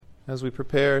As we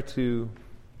prepare to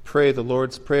pray the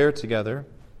Lord's Prayer together,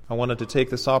 I wanted to take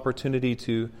this opportunity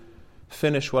to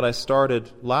finish what I started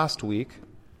last week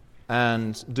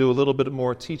and do a little bit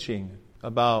more teaching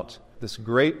about this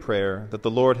great prayer that the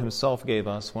Lord Himself gave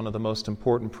us, one of the most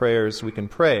important prayers we can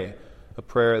pray, a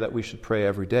prayer that we should pray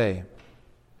every day.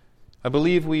 I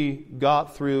believe we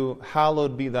got through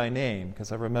Hallowed Be Thy Name,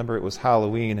 because I remember it was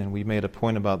Halloween and we made a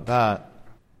point about that.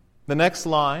 The next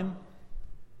line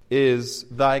is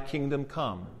Thy kingdom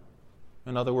come.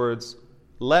 In other words,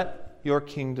 let your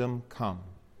kingdom come.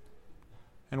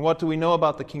 And what do we know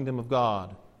about the kingdom of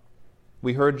God?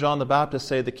 We heard John the Baptist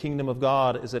say the kingdom of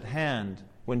God is at hand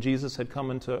when Jesus had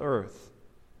come into earth.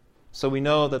 So we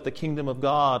know that the kingdom of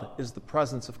God is the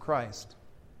presence of Christ.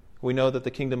 We know that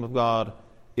the kingdom of God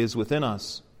is within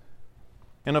us.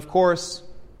 And of course,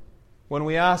 when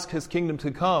we ask His kingdom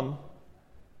to come,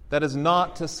 that is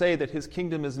not to say that His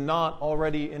kingdom is not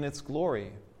already in its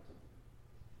glory.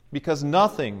 Because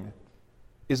nothing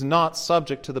is not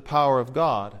subject to the power of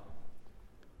God.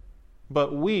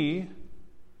 But we,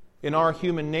 in our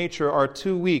human nature, are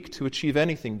too weak to achieve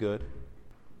anything good.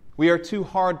 We are too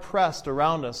hard-pressed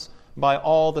around us by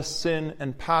all the sin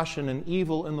and passion and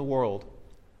evil in the world.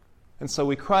 And so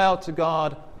we cry out to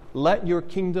God, let your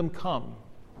kingdom come,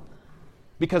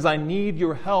 because I need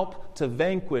your help to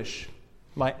vanquish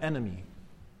my enemy.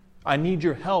 I need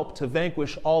your help to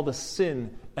vanquish all the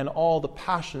sin and all the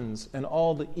passions and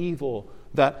all the evil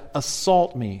that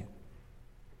assault me.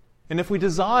 And if we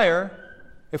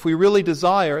really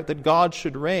desire that God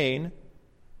should reign,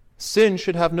 sin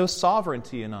should have no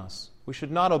sovereignty in us. We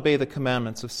should not obey the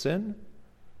commandments of sin,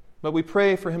 but we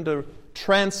pray for Him to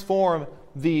transform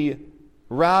the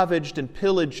ravaged and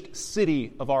pillaged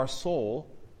city of our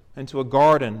soul into a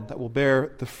garden that will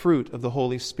bear the fruit of the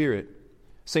Holy Spirit.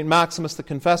 St. Maximus the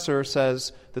Confessor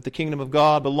says that the kingdom of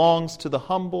God belongs to the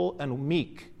humble and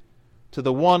meek, to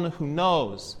the one who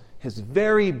knows his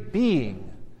very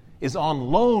being is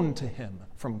on loan to him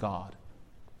from God.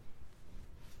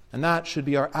 And that should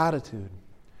be our attitude.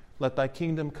 Let thy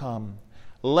kingdom come.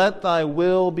 Let thy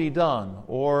will be done.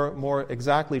 Or more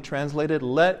exactly translated,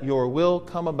 let your will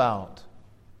come about.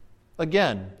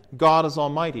 Again, God is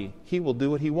almighty. He will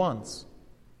do what He wants.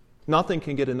 Nothing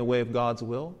can get in the way of God's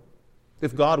will.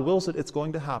 If God wills it, it's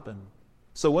going to happen.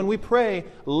 So when we pray,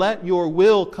 let your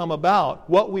will come about,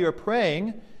 what we are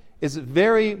praying is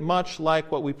very much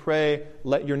like what we pray,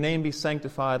 let your name be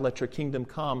sanctified, let your kingdom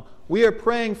come. We are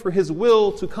praying for His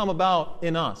will to come about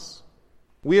in us.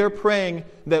 We are praying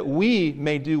that we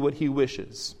may do what He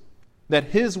wishes, that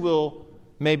His will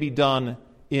may be done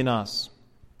in us.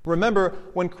 Remember,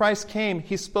 when Christ came,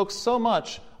 He spoke so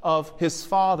much of His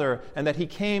Father and that He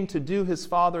came to do His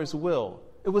Father's will.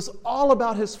 It was all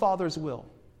about His Father's will.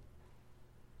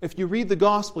 If you read the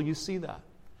gospel, you see that.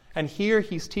 And here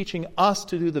He's teaching us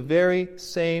to do the very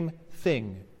same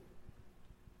thing.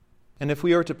 And if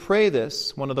we are to pray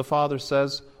this, one of the fathers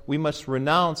says, we must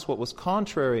renounce what was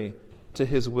contrary to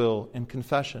His will in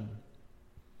confession.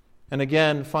 And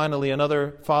again, finally,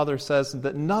 another father says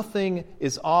that nothing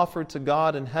is offered to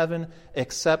God in heaven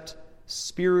except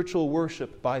spiritual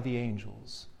worship by the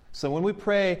angels. So when we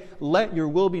pray, let your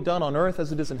will be done on earth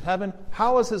as it is in heaven,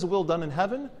 how is His will done in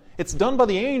heaven? It's done by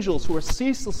the angels who are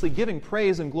ceaselessly giving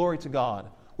praise and glory to God,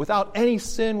 without any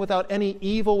sin, without any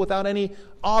evil, without any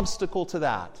obstacle to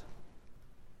that.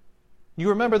 You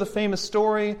remember the famous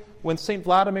story when St.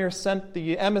 Vladimir sent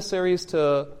the emissaries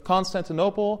to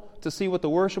Constantinople to see what the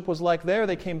worship was like there.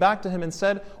 They came back to him and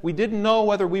said, we didn't know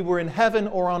whether we were in heaven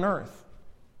or on earth.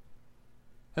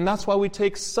 And that's why we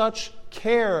take such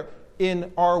care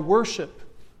in our worship.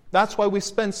 That's why we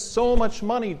spend so much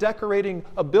money decorating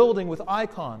a building with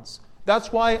icons.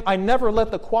 That's why I never let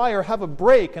the choir have a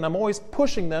break, and I'm always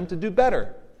pushing them to do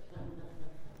better.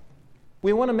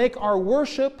 We want to make our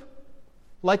worship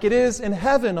like it is in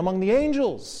heaven among the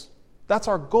angels. That's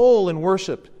our goal in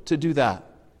worship, to do that.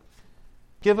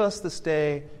 Give us this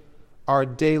day our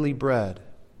daily bread.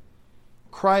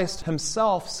 Christ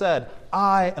Himself said,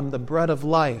 I am the bread of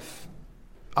life.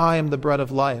 I am the bread of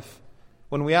life.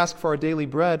 When we ask for our daily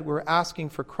bread, we're asking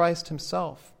for Christ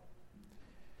Himself.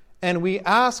 And we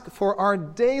ask for our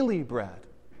daily bread.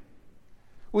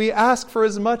 We ask for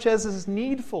as much as is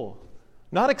needful,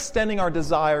 not extending our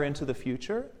desire into the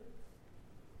future.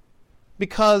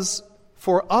 Because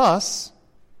for us,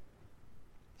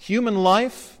 human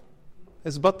life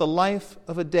is but the life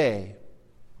of a day.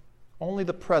 Only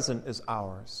the present is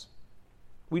ours.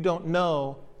 We don't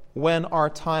know when our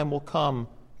time will come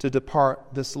to depart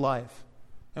this life.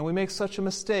 And we make such a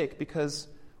mistake because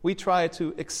we try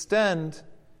to extend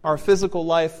our physical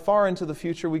life far into the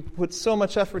future. We put so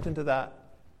much effort into that.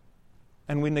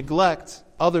 and we neglect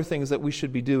other things that we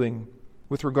should be doing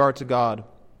with regard to God.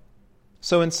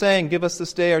 So in saying, "Give us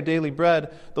this day our daily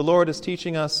bread," the Lord is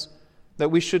teaching us that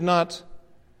we should not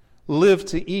live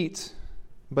to eat,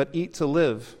 but eat to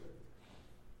live.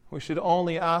 We should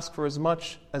only ask for as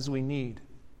much as we need,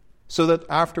 so that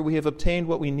after we have obtained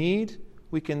what we need,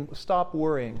 we can stop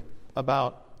worrying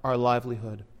about our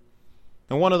livelihood.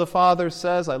 And one of the fathers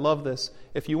says, I love this,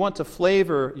 if you want to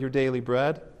flavor your daily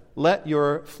bread, let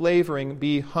your flavoring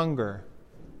be hunger.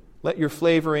 Let your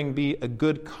flavoring be a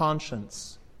good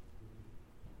conscience.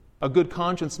 A good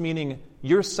conscience meaning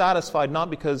you're satisfied not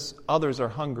because others are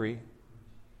hungry,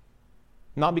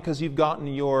 not because you've gotten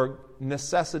your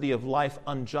necessity of life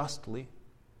unjustly,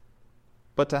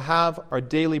 but to have our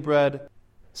daily bread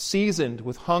seasoned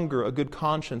with hunger, a good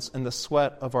conscience, and the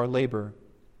sweat of our labor.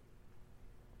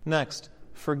 Next,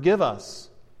 forgive us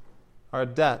our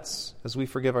debts as we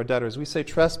forgive our debtors. We say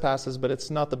trespasses, but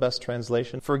it's not the best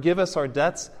translation. Forgive us our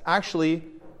debts. Actually,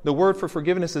 the word for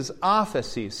forgiveness is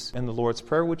aphesis in the Lord's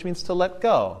Prayer, which means to let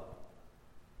go.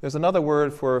 There's another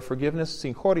word for forgiveness,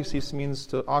 synchorisis, means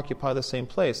to occupy the same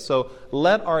place. So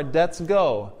let our debts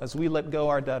go as we let go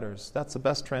our debtors. That's the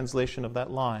best translation of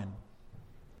that line.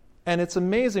 And it's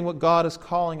amazing what God is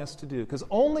calling us to do, because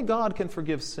only God can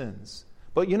forgive sins.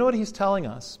 But you know what He's telling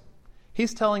us?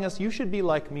 He's telling us, you should be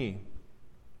like me.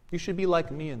 You should be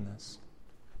like me in this.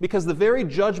 Because the very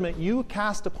judgment you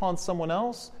cast upon someone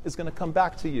else is going to come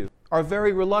back to you. Our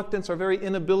very reluctance, our very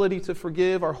inability to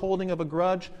forgive, our holding of a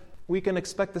grudge, we can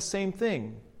expect the same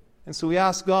thing. And so we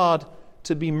ask God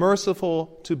to be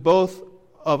merciful to both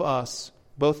of us,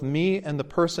 both me and the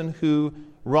person who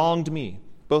wronged me,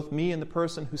 both me and the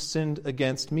person who sinned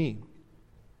against me.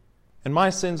 And my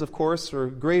sins, of course, are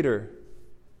greater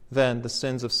than the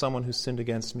sins of someone who sinned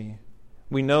against me.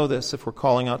 We know this if we're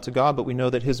calling out to God, but we know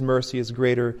that His mercy is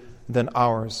greater than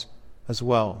ours as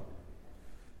well.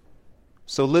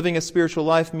 So living a spiritual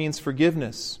life means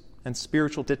forgiveness and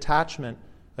spiritual detachment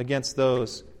against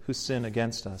those who sin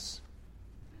against us.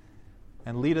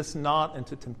 And lead us not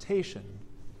into temptation.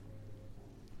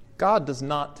 God does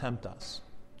not tempt us,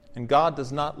 and God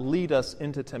does not lead us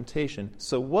into temptation.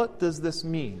 So what does this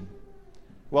mean?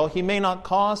 Well, He may not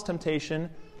cause temptation,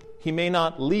 He may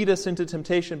not lead us into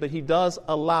temptation, but He does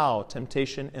allow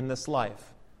temptation in this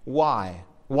life. Why?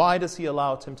 Why does He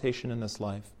allow temptation in this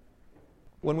life?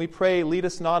 When we pray, lead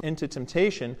us not into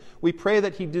temptation, we pray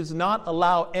that He does not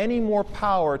allow any more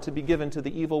power to be given to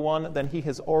the evil one than He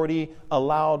has already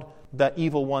allowed that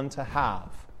evil one to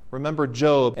have. Remember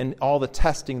Job and all the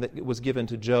testing that was given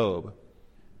to Job.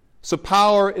 So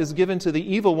power is given to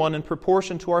the evil one in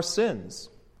proportion to our sins.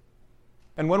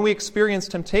 And when we experience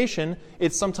temptation,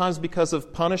 it's sometimes because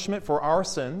of punishment for our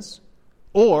sins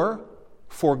or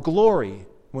for glory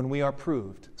when we are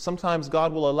proved. Sometimes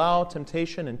God will allow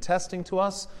temptation and testing to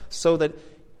us so that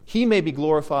He may be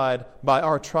glorified by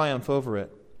our triumph over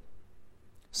it.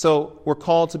 So we're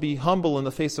called to be humble in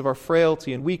the face of our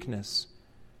frailty and weakness.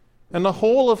 And the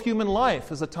whole of human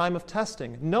life is a time of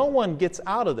testing. No one gets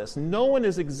out of this. No one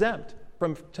is exempt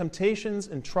from temptations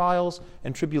and trials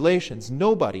and tribulations.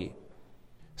 Nobody.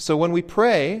 So when we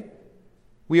pray,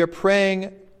 we are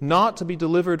praying not to be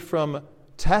delivered from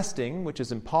testing, which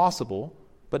is impossible,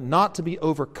 but not to be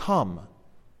overcome.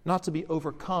 Not to be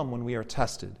overcome when we are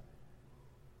tested.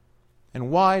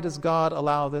 And why does God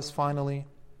allow this finally?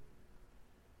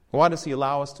 Why does He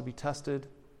allow us to be tested?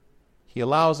 He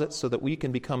allows it so that we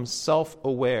can become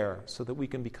self-aware, so that we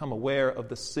can become aware of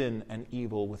the sin and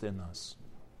evil within us.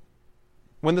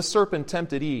 When the serpent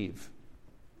tempted Eve,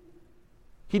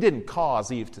 he didn't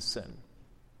cause Eve to sin.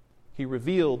 He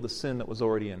revealed the sin that was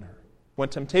already in her. When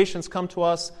temptations come to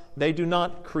us, they do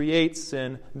not create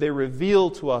sin. They reveal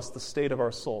to us the state of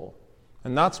our soul.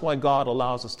 And that's why God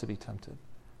allows us to be tempted,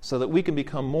 so that we can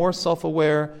become more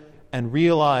self-aware and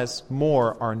realize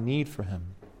more our need for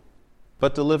Him.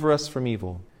 But deliver us from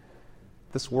evil.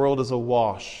 This world is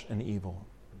awash in evil.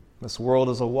 This world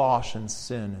is awash in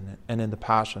sin and in the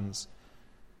passions.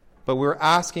 But we're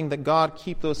asking that God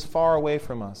keep those far away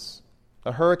from us.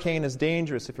 A hurricane is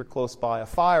dangerous if you're close by. A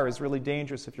fire is really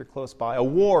dangerous if you're close by. A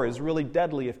war is really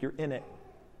deadly if you're in it.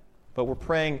 But we're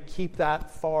praying, keep that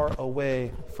far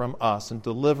away from us and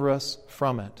deliver us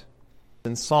from it.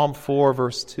 In Psalm 4,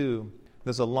 verse 2,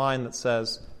 there's a line that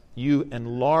says, "You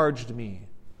enlarged me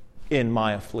in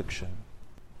my affliction."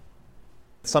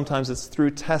 Sometimes it's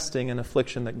through testing and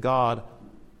affliction that God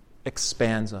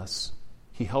expands us.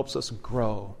 He helps us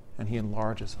grow and He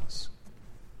enlarges us.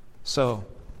 So,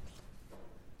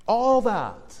 all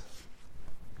that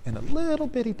in a little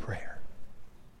bitty prayer.